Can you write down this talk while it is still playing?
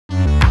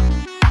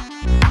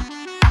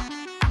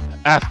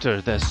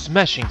After the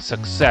smashing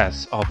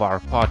success of our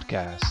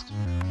podcast,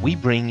 we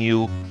bring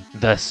you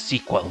the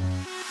sequel.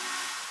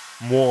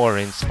 More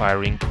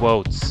inspiring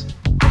quotes.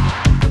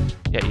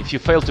 Yeah, if you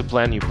fail to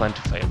plan, you plan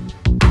to fail.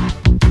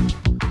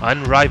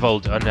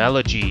 Unrivaled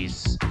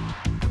analogies.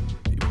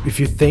 If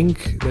you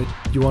think that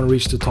you want to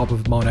reach the top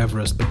of Mount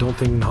Everest but don't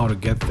think how to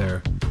get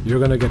there, you're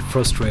gonna get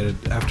frustrated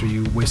after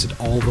you wasted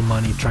all the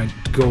money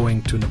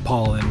going to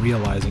Nepal and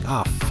realizing,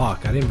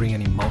 fuck, I didn't bring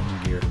any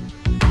mountain gear.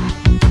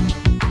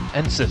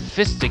 And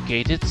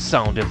sophisticated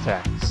sound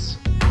effects.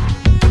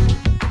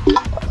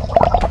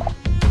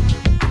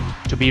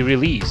 To be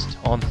released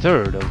on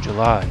 3rd of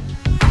July.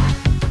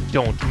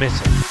 Don't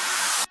miss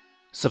it.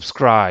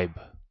 Subscribe.